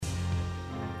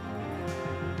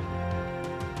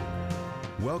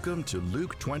Welcome to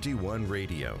Luke 21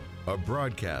 Radio, a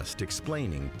broadcast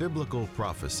explaining biblical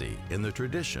prophecy in the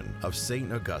tradition of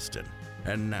St. Augustine.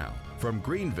 And now, from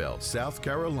Greenville, South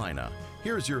Carolina,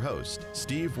 here's your host,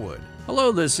 Steve Wood.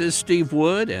 Hello, this is Steve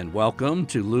Wood, and welcome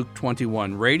to Luke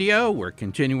 21 Radio. We're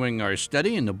continuing our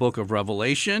study in the book of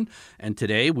Revelation, and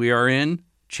today we are in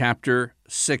chapter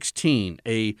 16,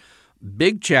 a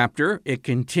big chapter. It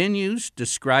continues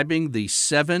describing the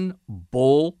 7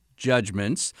 bowl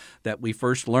judgments that we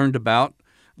first learned about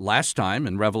last time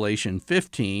in Revelation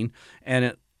 15, and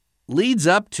it leads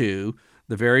up to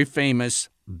the very famous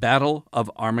Battle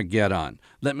of Armageddon.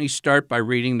 Let me start by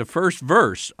reading the first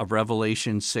verse of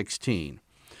Revelation 16.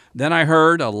 Then I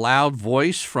heard a loud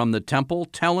voice from the temple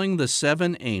telling the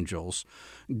 7 angels,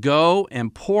 "Go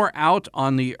and pour out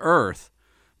on the earth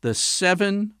the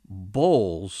 7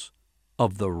 bowls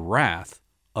of the wrath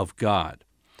of God."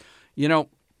 You know,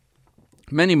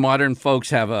 many modern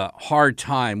folks have a hard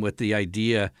time with the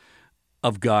idea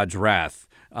of God's wrath.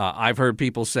 I've heard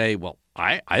people say, well,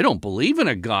 I don't believe in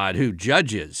a God who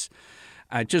judges.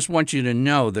 I just want you to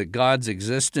know that God's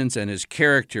existence and his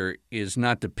character is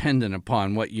not dependent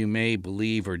upon what you may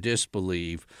believe or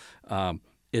disbelieve.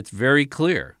 It's very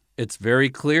clear. It's very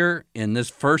clear in this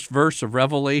first verse of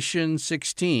Revelation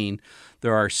 16.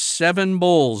 There are 7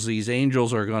 bowls these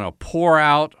angels are going to pour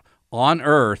out on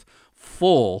earth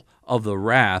full of the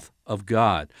wrath of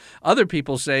God. Other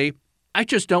people say, I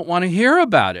just don't want to hear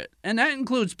about it. And that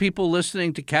includes people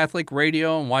listening to Catholic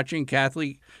radio and watching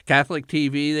Catholic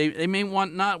TV. They may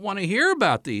not want to hear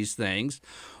about these things.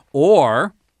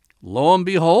 Or, lo and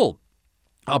behold,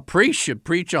 a priest should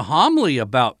preach a homily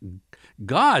about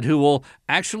God who will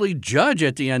actually judge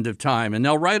at the end of time. And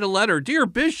they'll write a letter, "Dear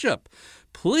Bishop,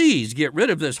 please get rid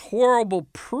of this horrible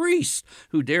priest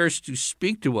who dares to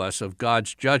speak to us of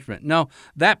God's judgment." No,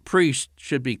 that priest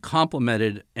should be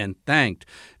complimented and thanked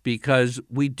because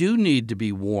we do need to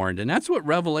be warned. And that's what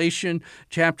Revelation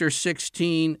chapter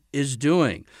 16 is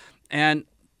doing. And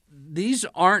these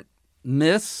aren't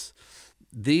myths.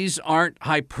 These aren't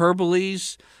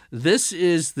hyperboles. This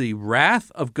is the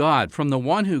wrath of God from the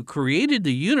one who created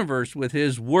the universe with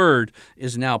his word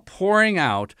is now pouring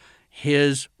out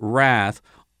his wrath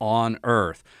on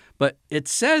earth. But it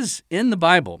says in the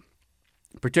Bible,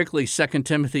 particularly 2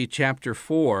 Timothy chapter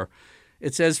 4,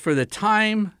 it says, "For the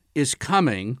time is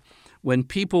coming when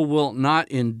people will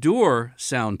not endure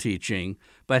sound teaching,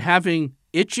 but having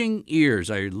itching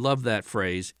ears," I love that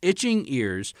phrase, itching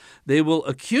ears, "they will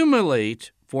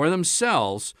accumulate for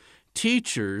themselves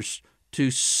teachers to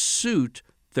suit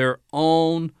their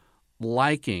own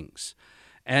likings."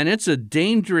 And it's a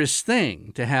dangerous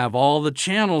thing to have all the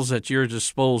channels at your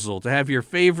disposal, to have your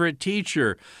favorite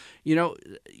teacher. You know,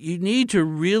 you need to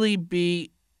really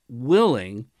be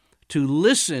willing to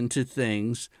listen to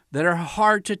things that are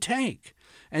hard to take.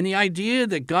 And the idea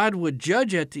that God would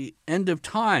judge at the end of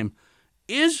time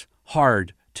is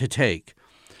hard to take.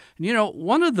 You know,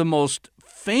 one of the most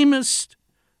famous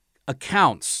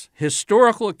accounts,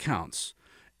 historical accounts,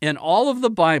 in all of the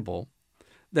Bible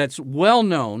that's well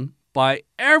known by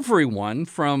everyone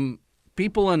from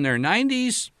people in their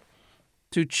 90s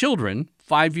to children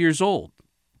 5 years old.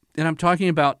 And I'm talking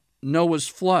about Noah's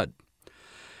flood.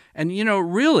 And, you know,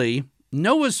 really,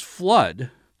 Noah's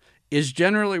flood is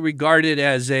generally regarded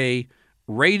as a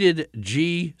rated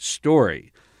G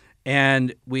story.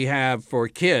 And we have, for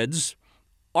kids,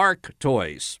 Ark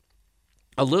toys,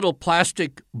 a little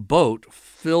plastic boat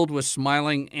filled with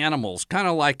smiling animals, kind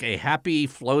of like a happy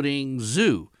floating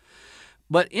zoo.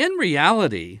 But in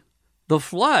reality, the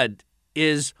flood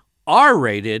is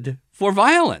R-rated for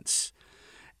violence.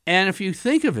 And if you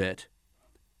think of it,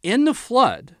 in the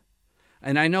flood,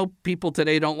 and I know people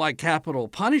today don't like capital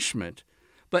punishment,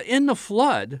 but in the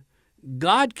flood,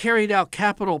 God carried out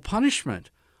capital punishment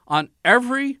on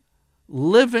every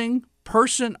living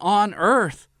person on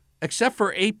earth except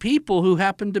for 8 people who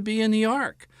happened to be in the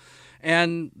ark.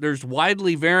 And there's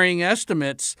widely varying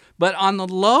estimates, but on the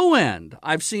low end,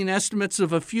 I've seen estimates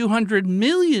of a few 100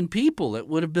 million people that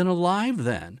would have been alive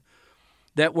then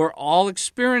that were all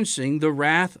experiencing the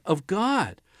wrath of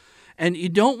God. And you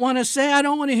don't want to say, I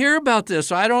don't want to hear about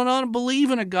this. I don't want to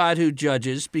believe in a God who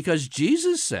judges, because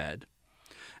Jesus said,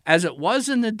 as it was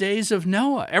in the days of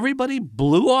Noah, everybody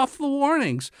blew off the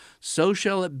warnings, so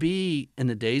shall it be in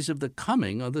the days of the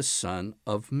coming of the Son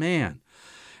of Man.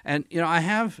 And, you know, I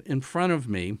have in front of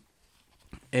me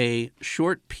a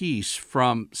short piece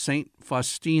from St.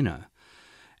 Faustina,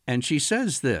 and she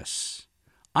says this: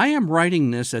 "I am writing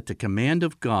this at the command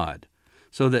of God,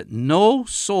 so that no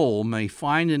soul may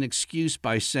find an excuse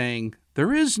by saying,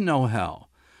 there is no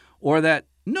hell, or that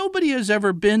nobody has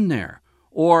ever been there,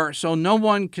 or so no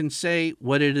one can say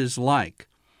what it is like.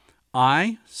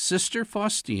 I, Sister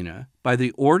Faustina, by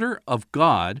the order of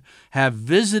God, have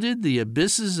visited the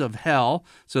abysses of hell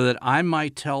so that I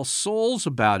might tell souls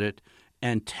about it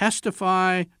and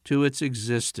testify to its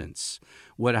existence.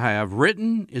 What I have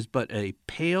written is but a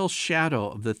pale shadow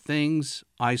of the things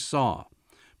I saw.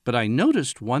 But I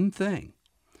noticed one thing,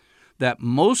 that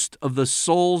most of the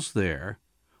souls there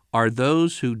are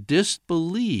those who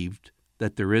disbelieved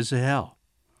that there is a hell.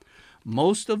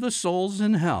 Most of the souls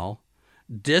in hell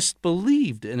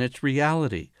disbelieved in its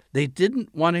reality. They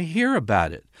didn't want to hear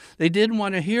about it. They didn't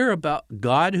want to hear about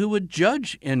God who would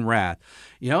judge in wrath.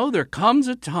 There comes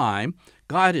a time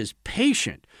God is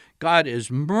patient. God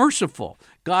is merciful.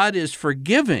 God is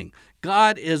forgiving.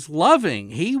 God is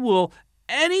loving.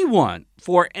 Anyone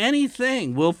for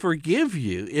anything will forgive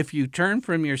you if you turn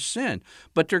from your sin.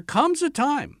 But there comes a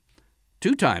time,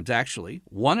 2 times actually,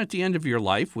 one at the end of your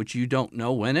life, which you don't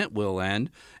know when it will end,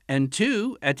 and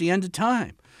 2 at the end of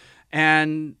time.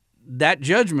 And that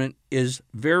judgment is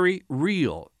very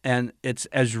real, and it's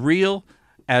as real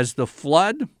as the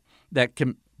flood that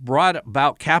brought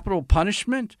about capital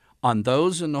punishment on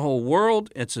those in the whole world.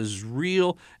 It's as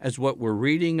real as what we're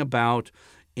reading about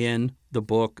in the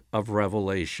book of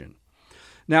Revelation.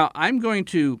 Now, I'm going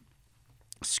to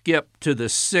skip to the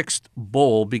 6th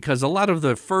bowl because a lot of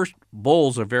the first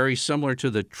bowls are very similar to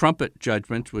the trumpet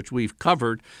judgments, which we've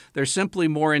covered. They're simply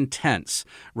more intense.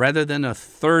 Rather than a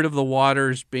third of the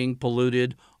waters being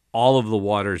polluted, all of the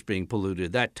waters being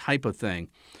polluted, that type of thing.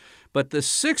 But the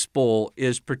 6th bowl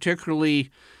is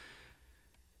particularly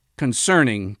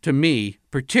concerning to me,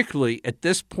 particularly at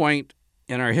this point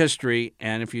in our history.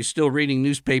 And if you're still reading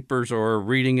newspapers or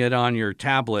reading it on your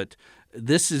tablet,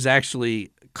 this is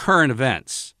actually current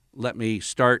events. Let me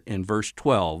start in verse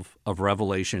 12 of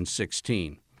Revelation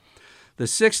 16. The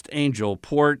 6th angel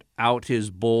poured out his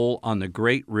bowl on the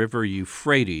great river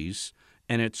Euphrates,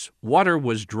 and its water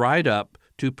was dried up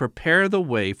to prepare the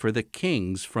way for the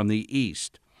kings from the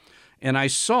east. And I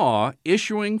saw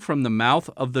issuing from the mouth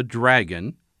of the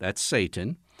dragon, that's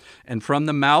Satan, and from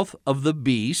the mouth of the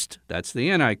beast, that's the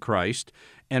Antichrist,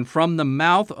 and from the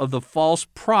mouth of the false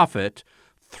prophet,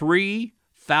 3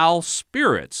 foul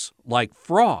spirits like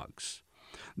frogs.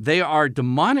 They are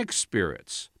demonic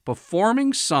spirits,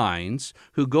 performing signs,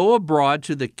 who go abroad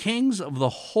to the kings of the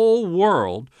whole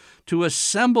world to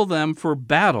assemble them for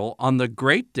battle on the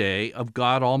great day of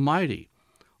God Almighty.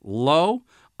 Lo,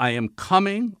 I am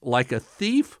coming like a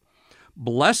thief.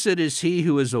 Blessed is he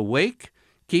who is awake,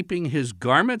 keeping his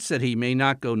garments that he may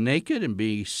not go naked and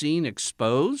be seen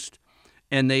exposed.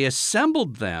 And they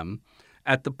assembled them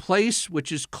at the place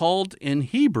which is called in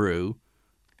Hebrew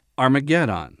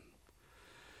Armageddon.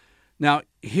 Now,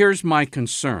 here's my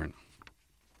concern.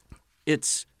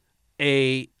 It's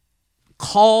a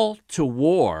call to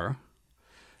war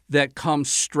that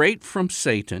comes straight from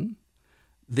Satan,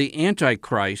 the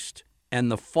Antichrist,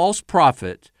 and the false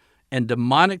prophet, and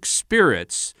demonic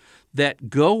spirits that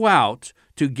go out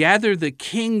to gather the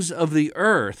kings of the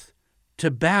earth to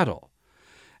battle.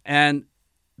 And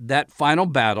that final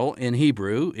battle in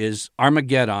Hebrew is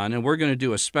Armageddon, and we're going to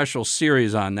do a special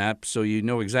series on that so you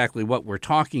know exactly what we're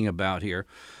talking about here.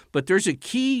 But there's a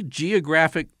key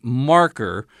geographic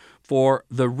marker for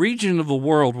the region of the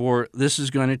world where this is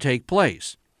going to take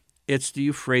place. It's the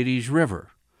Euphrates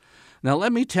River. Now,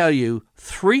 let me tell you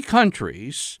 3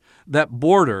 countries that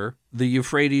border the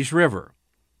Euphrates River: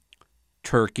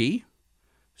 Turkey,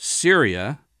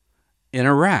 Syria, and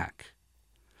Iraq.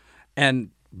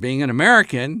 And being an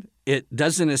American, it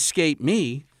doesn't escape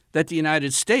me that the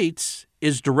United States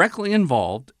is directly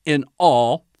involved in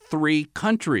all 3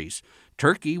 countries.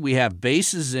 Turkey, we have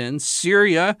bases in.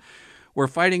 Syria, we're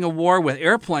fighting a war with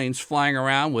airplanes flying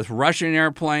around, with Russian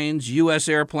airplanes, U.S.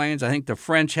 airplanes. I think the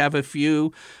French have a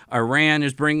few. Iran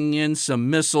is bringing in some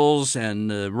missiles,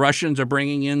 and the Russians are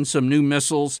bringing in some new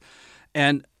missiles.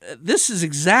 And this is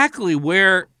exactly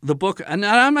where the book, and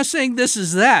I'm not saying this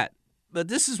is that, but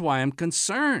this is why I'm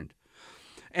concerned.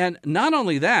 And not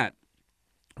only that,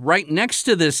 right next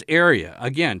to this area,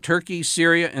 again, Turkey,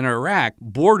 Syria, and Iraq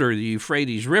border the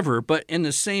Euphrates River, but in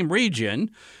the same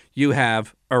region, you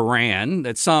have Iran,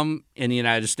 that some in the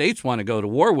United States want to go to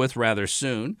war with rather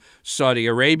soon, Saudi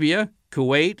Arabia,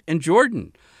 Kuwait, and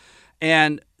Jordan.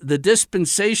 And the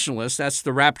dispensationalists, that's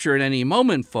the rapture at any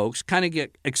moment folks, kind of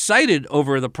get excited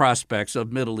over the prospects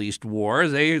of Middle East war.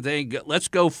 They let's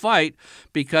go fight,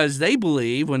 because they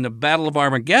believe when the Battle of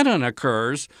Armageddon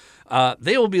occurs,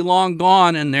 they will be long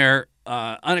gone in their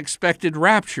unexpected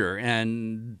rapture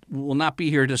and will not be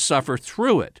here to suffer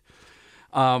through it.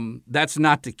 That's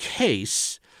not the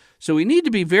case. So we need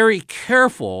to be very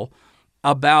careful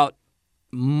about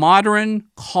modern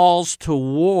calls to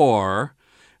war,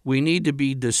 we need to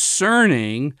be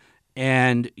discerning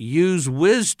and use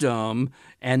wisdom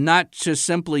and not just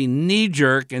simply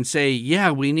knee-jerk and say,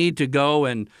 yeah, we need to go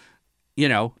and,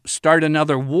 start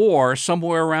another war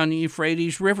somewhere around the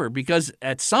Euphrates River, because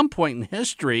at some point in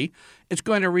history, it's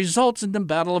going to result in the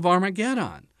Battle of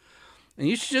Armageddon. And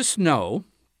you should just know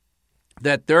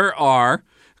that there are,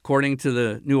 according to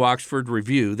the New Oxford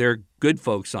Review, they're good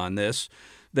folks on this,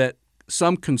 that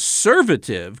some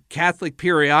conservative Catholic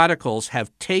periodicals have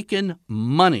taken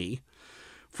money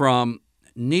from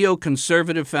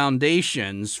neoconservative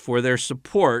foundations for their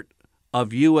support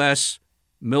of U.S.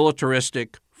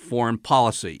 militaristic foreign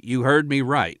policy. You heard me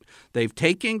right. They've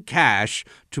taken cash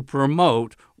to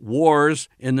promote wars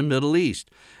in the Middle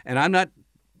East. And I'm not,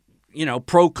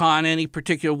 pro-con any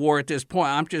particular war at this point.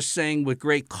 I'm just saying with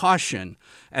great caution,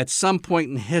 at some point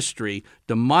in history,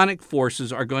 demonic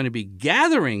forces are going to be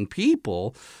gathering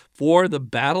people for the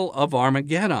Battle of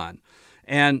Armageddon.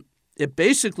 And it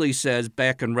basically says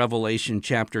back in Revelation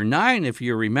chapter 9, if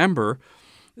you remember,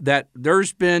 that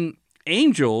there's been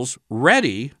angels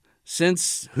ready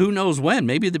since who knows when,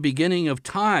 maybe the beginning of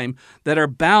time, that are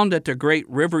bound at the great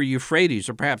river Euphrates,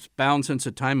 or perhaps bound since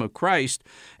the time of Christ.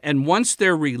 And once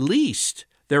they're released,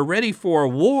 they're ready for a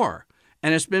war.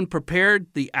 And it's been prepared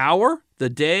the hour, the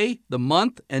day, the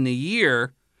month, and the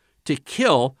year to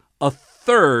kill a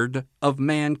third of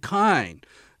mankind.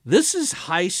 This is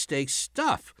high-stakes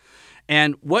stuff.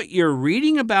 And what you're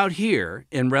reading about here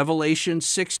in Revelation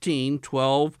 16,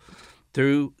 12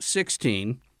 through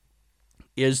 16,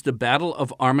 is the Battle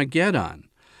of Armageddon.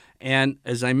 And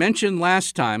as I mentioned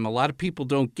last time, a lot of people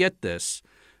don't get this.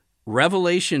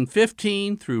 Revelation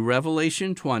 15 through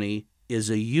Revelation 20 is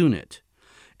a unit.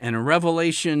 And in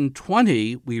Revelation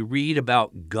 20, we read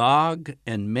about Gog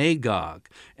and Magog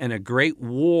and a great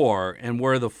war, and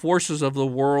where the forces of the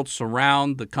world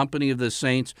surround the company of the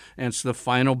saints, and it's the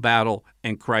final battle,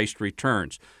 and Christ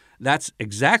returns. That's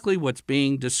exactly what's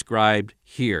being described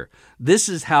here. This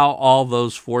is how all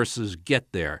those forces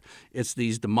get there. It's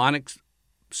these demonic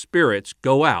spirits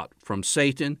go out from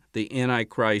Satan, the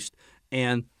Antichrist,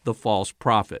 and the false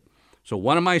prophet. So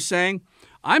what am I saying?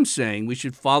 I'm saying we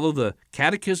should follow the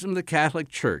Catechism of the Catholic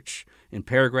Church. In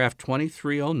paragraph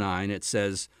 2309, it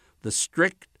says, the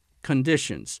strict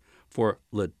conditions for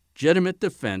legitimate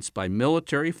defense by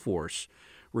military force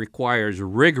requires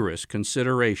rigorous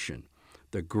consideration.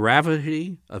 The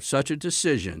gravity of such a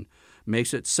decision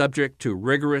makes it subject to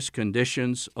rigorous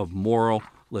conditions of moral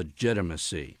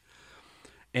legitimacy.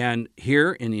 And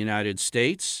here in the United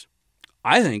States,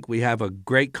 I think we have a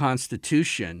great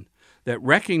constitution that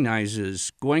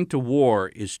recognizes going to war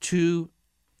is too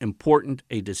important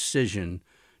a decision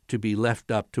to be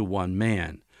left up to one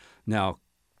man. Now,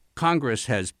 Congress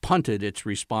has punted its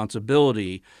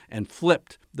responsibility and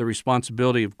flipped the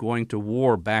responsibility of going to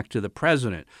war back to the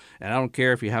president. And I don't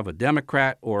care if you have a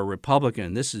Democrat or a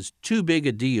Republican, this is too big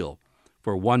a deal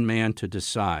for one man to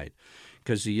decide.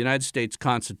 Because the United States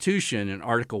Constitution in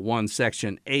Article 1,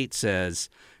 Section 8 says,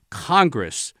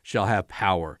 Congress shall have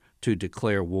power to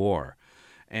declare war.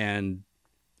 And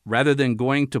rather than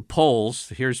going to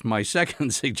polls, here's my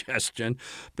second suggestion,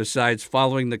 besides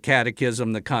following the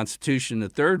Catechism, the Constitution, the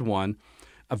third one,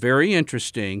 a very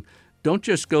interesting, don't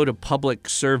just go to public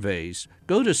surveys,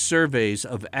 go to surveys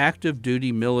of active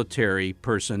duty military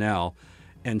personnel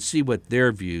and see what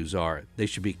their views are. They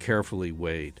should be carefully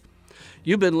weighed.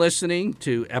 You've been listening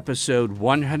to episode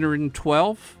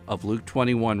 112 of Luke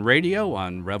 21 Radio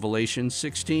on Revelation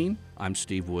 16. I'm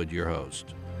Steve Wood, your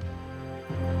host.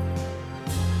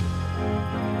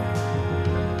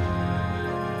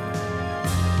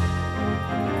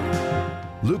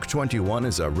 Luke 21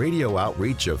 is a radio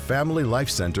outreach of Family Life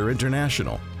Center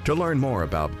International. To learn more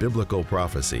about biblical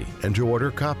prophecy and to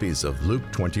order copies of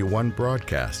Luke 21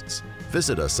 broadcasts,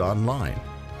 visit us online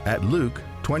at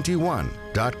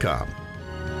luke21.com.